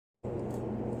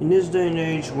In this day and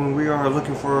age, when we are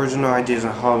looking for original ideas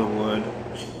in Hollywood,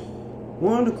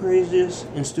 one of the craziest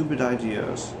and stupid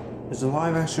ideas is a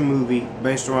live-action movie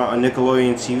based around a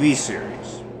Nickelodeon TV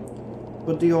series.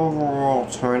 But the overall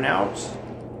turnout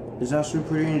is actually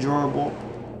pretty enjoyable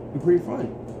and pretty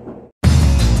fun.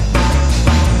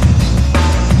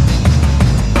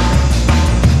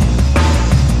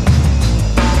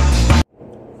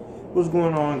 What's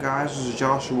going on, guys? This is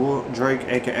Joshua Drake,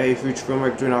 aka Future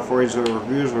Filmmaker 3940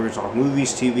 Reviews, where we talk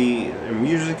movies, TV, and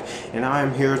music, and I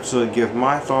am here to give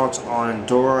my thoughts on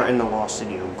Dora and the Lost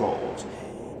City of Gold.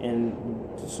 And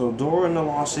so Dora and the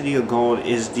Lost City of Gold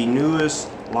is the newest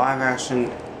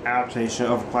live-action adaptation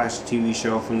of a classic TV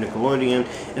show from Nickelodeon.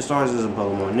 It stars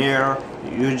Isabella Moner,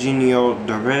 Eugenio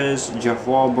Derbez, Jeff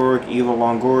Wahlberg, Eva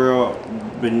Longoria,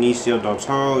 Benicio del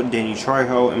Toro, Danny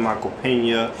Trejo, and Michael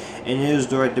Pena, and it is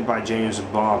directed by James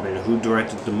Bobin, who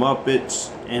directed The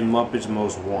Muppets and Muppets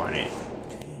Most Wanted.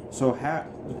 So,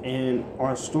 and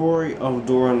our story of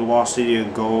Dora and the Lost City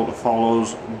of Gold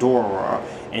follows Dora,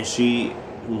 and she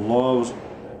loves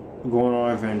going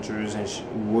on adventures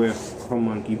with her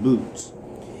monkey Boots.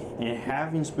 And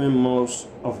having spent most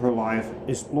of her life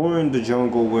exploring the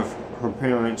jungle with her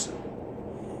parents,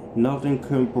 nothing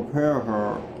can prepare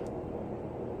her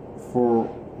for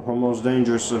her most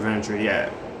dangerous adventure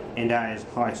yet, and that is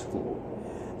high school.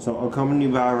 So,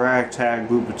 accompanied by a ragtag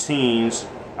group of teens,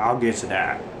 I'll get to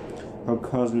that, her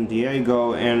cousin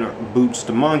Diego and Boots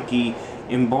the monkey,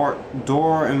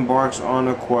 Dora embarks on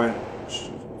a quest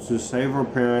to save her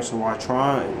parents while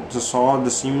trying to solve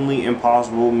the seemingly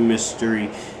impossible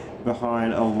mystery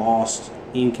behind a lost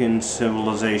Incan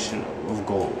civilization of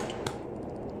gold.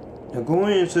 Now,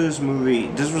 going into this movie,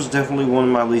 this was definitely one of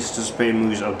my least anticipated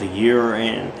movies of the year,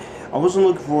 and I wasn't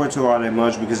looking forward to it all that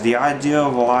much because the idea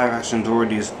of a live-action Dora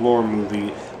the Explorer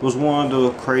movie was one of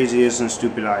the craziest and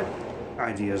stupid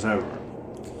ideas ever.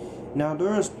 Now,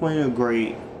 there's plenty of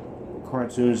great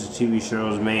cartoons and TV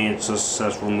shows made into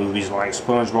successful movies like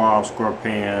SpongeBob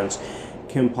SquarePants,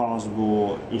 Kim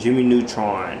Possible, Jimmy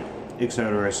Neutron,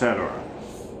 etc., etc.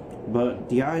 But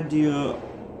the idea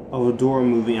of a Dora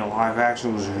movie in live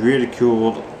action was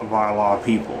ridiculed by a lot of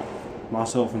people,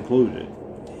 myself included.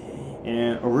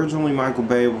 And originally Michael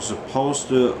Bay was supposed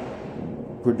to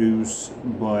produce,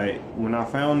 but when I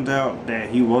found out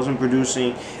that he wasn't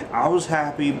producing, I was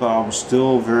happy, but I was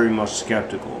still very much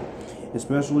skeptical,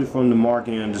 especially from the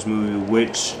marketing of this movie,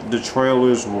 which the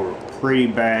trailers were pretty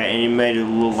bad and it made it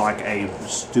look like a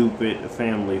stupid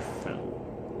family film.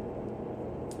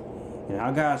 And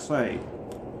I gotta say,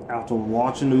 after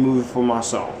watching the movie for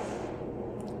myself,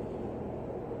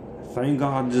 thank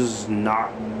God this is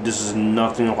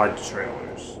nothing like the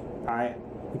trailers. I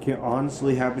can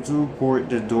honestly happy to report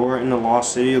that Dora and the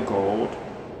Lost City of Gold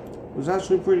was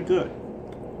actually pretty good.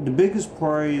 The biggest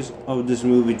praise of this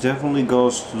movie definitely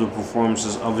goes to the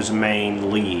performances of its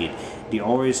main lead, the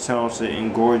always talented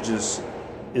and gorgeous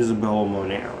Isabella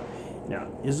Moner. Now,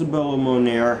 Isabella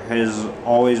Moner has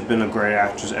always been a great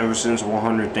actress ever since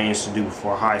 100 Things to Do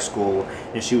Before High School,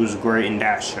 and she was great in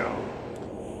that show.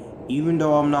 Even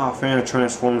though I'm not a fan of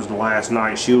Transformers The Last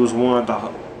Night, she was one of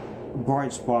the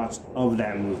bright spots of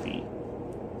that movie.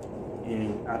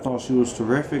 And I thought she was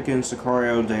terrific in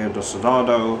Sicario del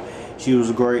Soldado. She was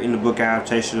great in the book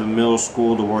adaptation of Middle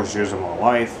School, The Worst Years of My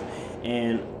Life.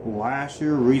 And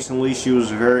recently, she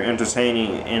was very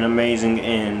entertaining and amazing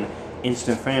in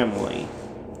Instant Family.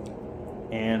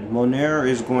 And Moner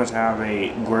is going to have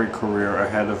a great career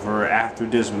ahead of her after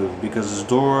this movie because as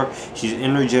Dora, she's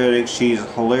energetic, she's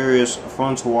hilarious,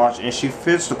 fun to watch, and she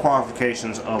fits the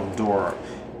qualifications of Dora.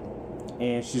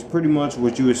 And she's pretty much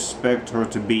what you expect her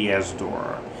to be as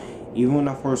Dora. Even when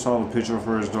I first saw the picture of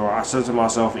her as Dora, I said to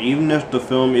myself, even if the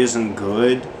film isn't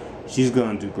good, she's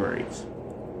gonna do great.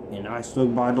 And I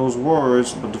stood by those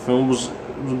words, but the film was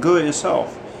good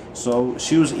itself. So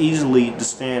she was easily the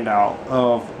standout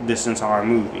of this entire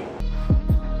movie.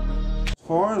 As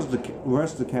far as the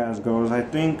rest of the cast goes, I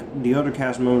think the other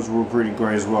cast members were pretty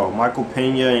great as well. Michael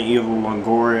Pena and Eva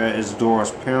Longoria as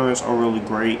Dora's parents are really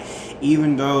great,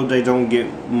 even though they don't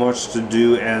get much to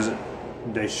do as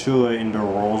they should in their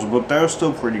roles, but they're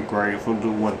still pretty great for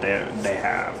what they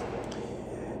have.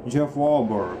 Jeff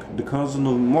Wahlberg, the cousin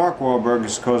of Mark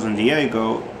Wahlberg's cousin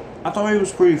Diego, I thought he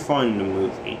was pretty fun in the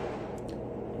movie.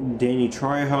 Danny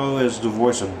Trejo as the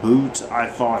voice of Boots, I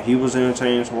thought he was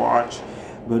entertaining to watch.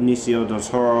 Benicio del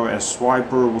Toro as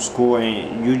Swiper was cool,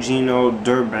 and Eugenio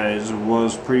Derbez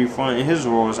was pretty fun in his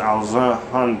role as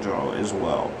Alejandro as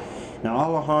well. Now,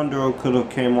 Alejandro could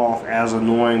have came off as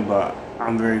annoying, but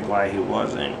I'm very glad he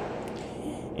wasn't.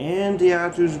 And the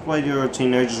actors who played the other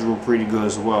teenagers were pretty good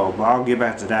as well, but I'll get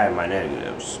back to that in my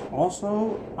negatives.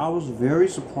 Also, I was very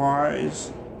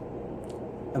surprised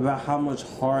about how much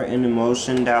heart and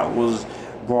emotion that was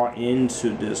brought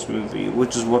into this movie,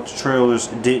 which is what the trailers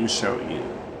didn't show you.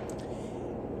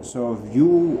 So if you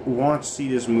want to see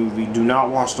this movie, do not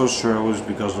watch those trailers,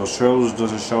 because those trailers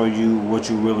doesn't show you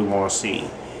what you really want to see.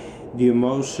 The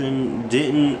emotion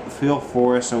didn't feel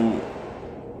forced and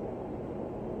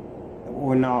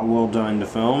were not well done in the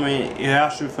film, and it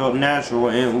actually felt natural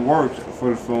and worked for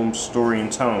the film's story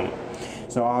and tone.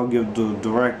 So I'll give the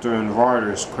director and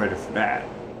writers credit for that.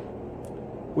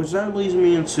 Which that leads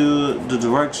me into the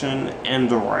direction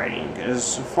and the writing.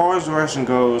 As far as direction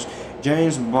goes,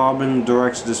 James Bobin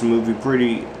directs this movie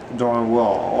pretty darn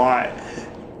well, a lot,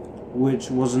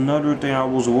 which was another thing I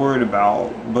was worried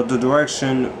about, but the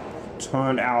direction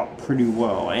turned out pretty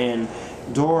well. And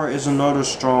Dora is another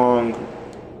strong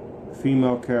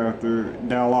female character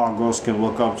that a lot of girls can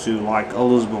look up to, like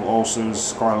Elizabeth Olsen's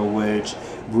Scarlet Witch,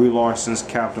 Brie Larson's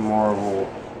Captain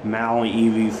Marvel, Mal and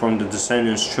Evie from the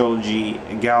Descendants trilogy,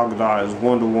 Gal Gadot as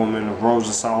Wonder Woman,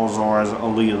 Rosa Salazar as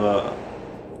Alita,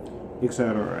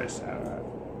 etc., etc.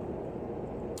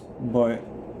 But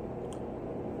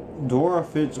Dora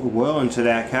fits well into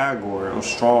that category of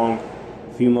strong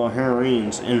female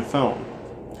heroines in film.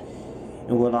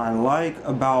 And what I like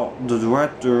about the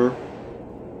director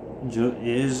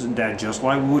is that, just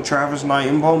like with Travis Knight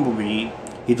and Bumblebee,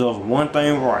 he does one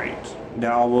thing right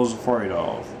that I was afraid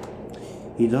of.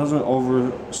 He doesn't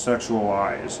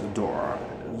over-sexualize Dora.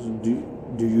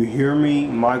 Do you hear me,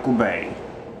 Michael Bay?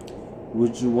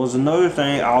 Which was another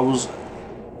thing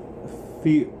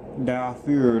that I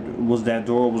feared, was that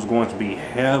Dora was going to be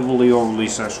heavily overly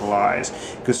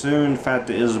sexualized, considering the fact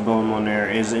that Isabelle Moner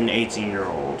is an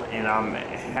 18-year-old, and I'm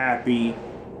happy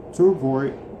to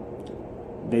report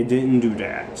they didn't do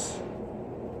that.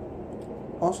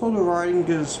 Also, the writing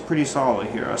is pretty solid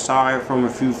here, aside from a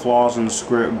few flaws in the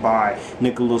script by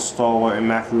Stoller and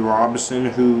Matthew Robinson,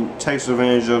 who takes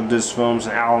advantage of this film's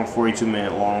hour and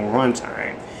 42-minute long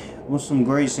runtime, with some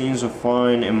great scenes of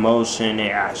fun, emotion,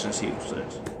 and action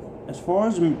sequences. As far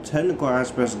as technical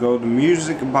aspects go, the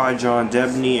music by John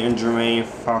Debney and Jermaine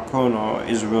Falconer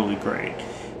is really great.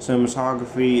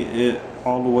 Cinematography,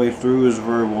 all the way through, is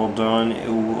very well done.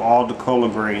 All the color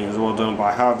grading is well done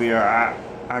by Javier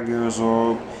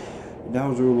Aguirre. That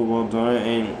was really well done,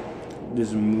 and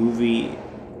this movie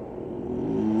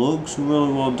looks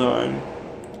really well done.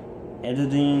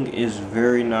 Editing is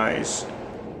very nice,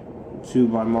 too,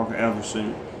 by Mark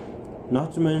Everson.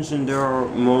 Not to mention, there are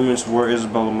moments where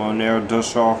Isabelle Moner does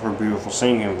show off her beautiful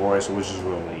singing voice, which is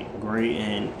really great,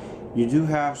 and you do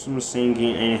have some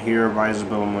singing in here by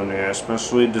Isabelle Moner,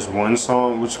 especially this one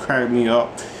song, which cracked me up.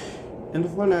 And the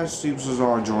fun action sequences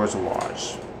are a joy to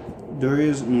watch. There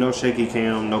is no shaky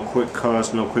cam, no quick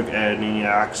cuts, no quick editing.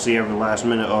 I can see every last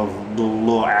minute of the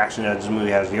little action that this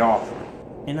movie has to offer.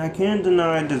 And I can't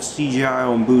deny that CGI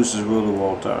on Boost is really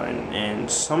well done,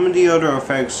 and some of the other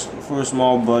effects for a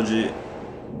small budget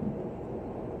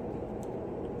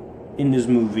in this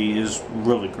movie is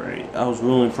really great. I was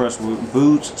really impressed with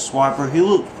Boots. Swiper, he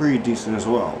looked pretty decent as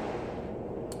well.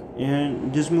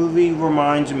 And this movie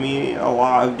reminds me a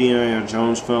lot of the Indiana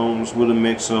Jones films, with a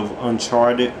mix of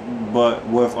Uncharted, but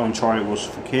with Uncharted was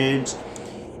for kids.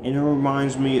 And it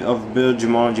reminds me of Bill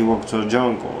Jumanji Welcome to the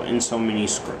Jungle in so many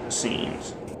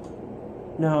scenes.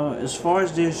 Now, as far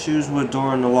as the issues with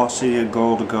Dora and the Lost City of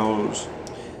Gold goes,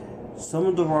 some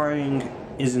of the writing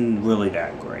isn't really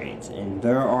that great, and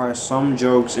there are some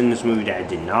jokes in this movie that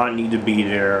did not need to be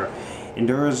there. And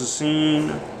there is a scene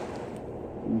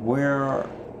where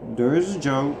there is a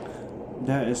joke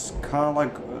that is kind of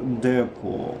like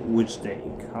Deadpool, which they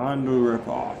kind of rip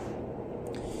off.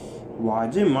 While I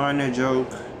didn't mind that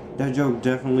joke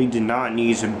definitely did not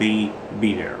need to be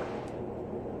there.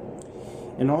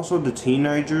 And also, the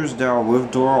teenagers that are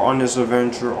with Dora on this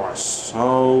adventure are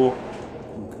so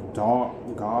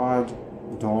god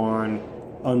darn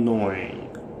annoying.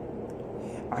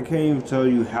 I can't even tell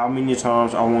you how many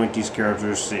times I want these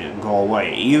characters to go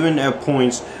away, even at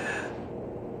points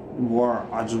where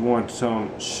I just want to tell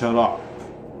them, shut up.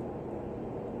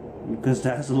 Because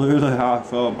that's literally how I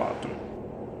felt about them.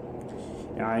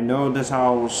 And I know that's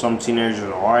how some teenagers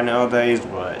are nowadays,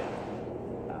 but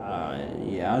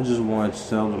yeah, I just wanted to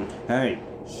tell them, hey,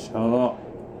 shut up.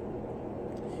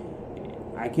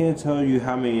 I can't tell you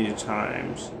how many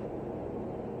times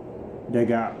they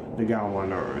got on my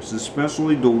nerves,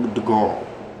 especially the girl.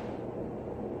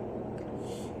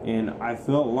 And I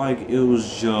felt like it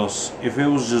was just, if it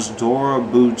was just Dora,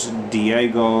 Boots,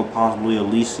 Diego, possibly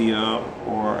Alicia,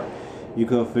 or you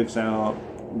could fix that up,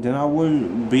 then I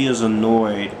wouldn't be as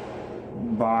annoyed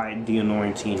by the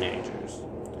annoying teenagers.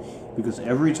 Because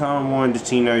every time one of the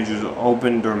teenagers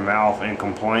opened their mouth and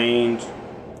complained,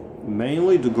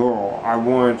 mainly the girl, I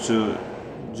wanted to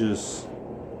just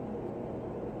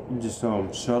tell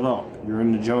them, shut up, you're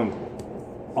in the jungle.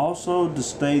 Also, the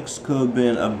stakes could have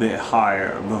been a bit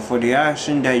higher, but for the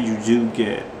action that you do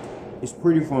get, it's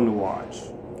pretty fun to watch.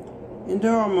 And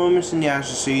there are moments in the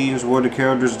action scenes where the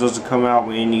characters doesn't come out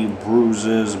with any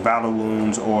bruises, battle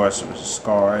wounds, or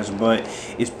scars, but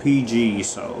it's PG,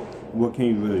 so what can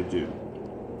you really do?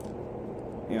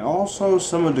 And also,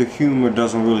 some of the humor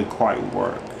doesn't really quite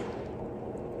work.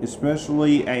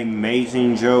 Especially a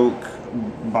amazing joke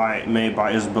made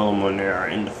by Isabella Monera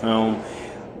in the film.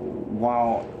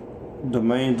 While the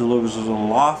main delivers a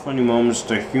lot of funny moments,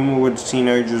 the humor with the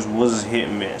teenagers was hit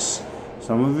and miss.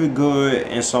 Some of it good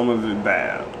and some of it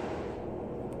bad.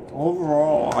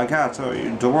 Overall, I gotta tell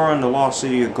you, Dora and the Lost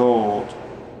City of Gold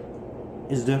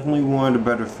is definitely one of the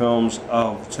better films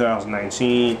of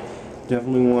 2019.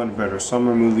 Definitely one of the better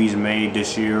summer movies made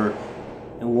this year.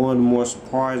 And one of the more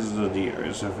surprises of the year.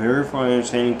 It's a very fun,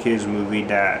 entertaining kids movie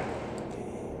that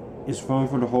is fun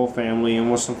for the whole family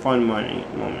and with some fun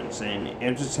moments and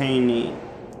entertaining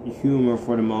humor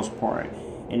for the most part.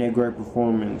 And a great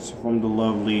performance from the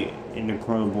lovely and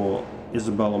incredible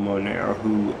Isabella Monera,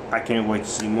 who I can't wait to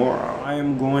see more of. I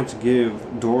am going to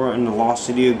give Dora and the Lost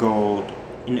City of Gold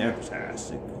an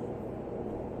Epictastic.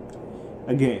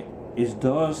 Again, it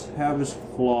does have its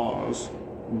flaws,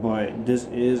 but this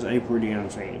is a pretty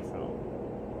entertaining film.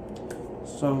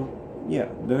 So, yeah,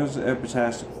 there's an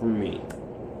Epictastic for me.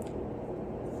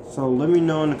 So let me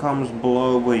know in the comments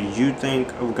below what you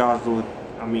think of Dora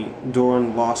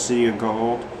and the Lost City of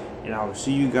Gold. And I will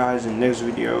see you guys in the next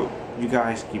video. You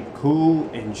guys keep cool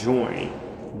and join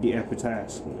the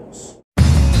Epictasticness.